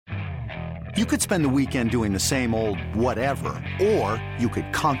You could spend the weekend doing the same old whatever, or you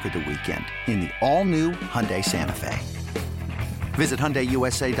could conquer the weekend in the all-new Hyundai Santa Fe. Visit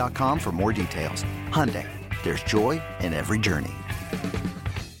HyundaiUSA.com for more details. Hyundai, there's joy in every journey.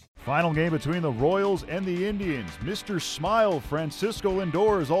 Final game between the Royals and the Indians. Mr. Smile, Francisco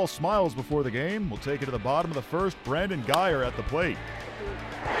Lindor, is all smiles before the game. We'll take it to the bottom of the first. Brandon Guyer at the plate.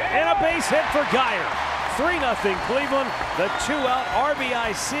 And a base hit for Guyer. 3-0 Cleveland. The two-out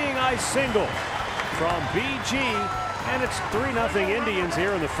RBI seeing eye single from BG. And it's 3-0 Indians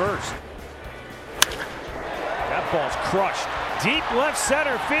here in the first. That ball's crushed. Deep left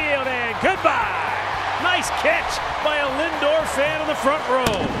center field and goodbye. Nice catch by a Lindor fan in the front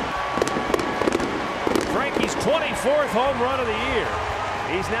row. Frankie's 24th home run of the year.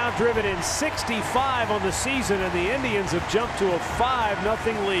 He's now driven in 65 on the season, and the Indians have jumped to a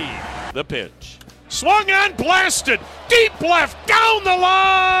 5-0 lead. The pitch. Swung and blasted. Deep left, down the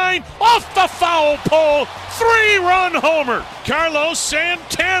line, off the foul pole. 3-run homer. Carlos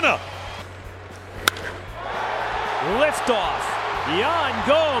Santana. Liftoff. Yan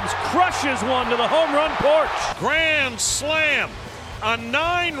Gomes crushes one to the home run porch. Grand slam. A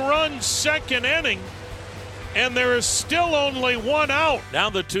 9-run second inning, and there is still only one out. Now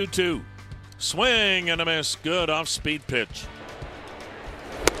the 2-2. Swing and a miss. Good off-speed pitch.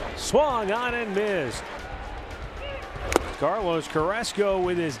 Swung on and missed. Carlos Carrasco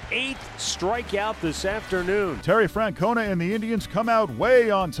with his 8th strikeout this afternoon. Terry Francona and the Indians come out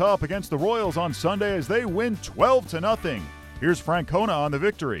way on top against the Royals on Sunday as they win 12-0. Here's Francona on the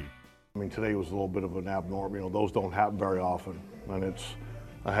victory. I mean, today was a little bit of an abnormal. Those don't happen very often, and it's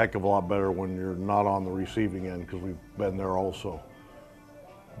a heck of a lot better when you're not on the receiving end because we've been there also.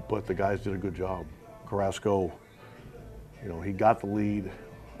 But the guys did a good job. Carrasco, he got the lead,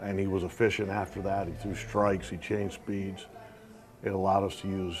 and he was efficient after that. He threw strikes, he changed speeds. It allowed us to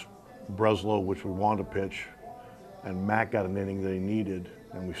use Breslow, which we wanted to pitch, and Matt got an inning that he needed,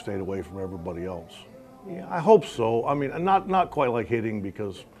 and we stayed away from everybody else. Yeah, I hope so. I mean, not quite like hitting,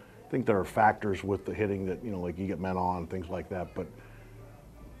 because I think there are factors with the hitting that, like you get men on, things like that, but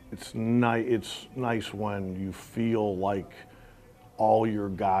it's nice when you feel like all your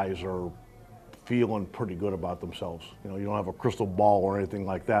guys are feeling pretty good about themselves. You don't have a crystal ball or anything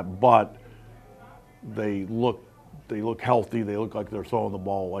like that, but they look healthy. They look like they're throwing the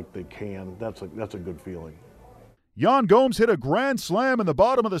ball like they can. That's a good feeling. Yan Gomes hit a grand slam in the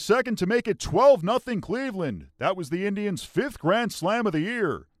bottom of the second to make it 12-0 Cleveland. That was the Indians' 5th grand slam of the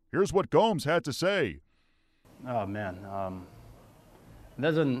year. Here's what Gomes had to say. Oh, man.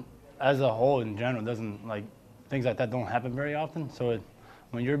 Doesn't, as a whole in general, things like that don't happen very often. So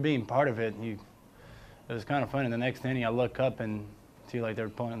when you're being part of it, it was kind of funny. The next inning, I look up and see like they're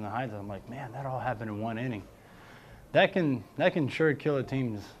pulling the highs. I'm like, man, that all happened in one inning. That can sure kill a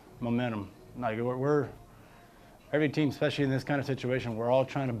team's momentum. Like every team, especially in this kind of situation, we're all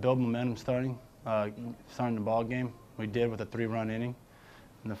trying to build momentum starting the ball game. We did with a 3-run inning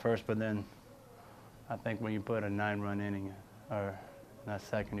in the first, but then I think when you put a 9-run inning or in that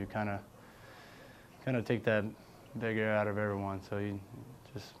second, you kind of take that big air out of everyone. So you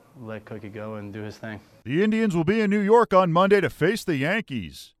just let Cookie go and do his thing. The Indians will be in New York on Monday to face the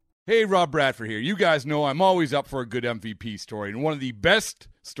Yankees. Hey, Rob Bradford here. You guys know I'm always up for a good MVP story, and one of the best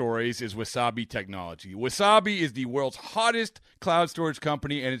stories is Wasabi Technology. Wasabi is the world's hottest cloud storage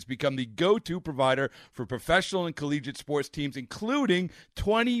company, and it's become the go-to provider for professional and collegiate sports teams, including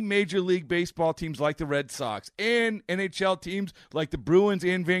 20 Major League Baseball teams like the Red Sox and NHL teams like the Bruins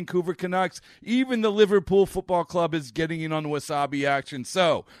and Vancouver Canucks. Even the Liverpool Football Club is getting in on the Wasabi action.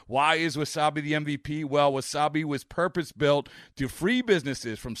 So, why is Wasabi the MVP? Well, Wasabi was purpose-built to free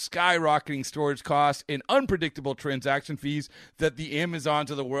businesses from skyrocketing storage costs and unpredictable transaction fees that the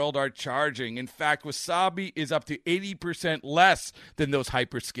Amazons of the world are charging. In fact, Wasabi is up to 80% less than those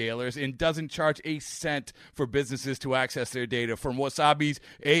hyperscalers and doesn't charge a cent for businesses to access their data. From Wasabi's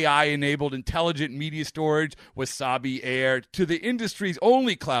AI-enabled intelligent media storage, Wasabi Air, to the industry's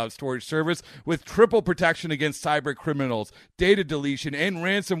only cloud storage service with triple protection against cyber criminals, data deletion, and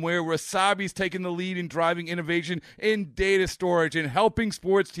ransomware, Wasabi's taken the lead in driving innovation in data storage and helping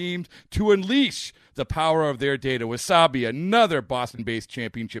sports teams to unleash the power of their data. Wasabi, another Boston-based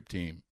championship team.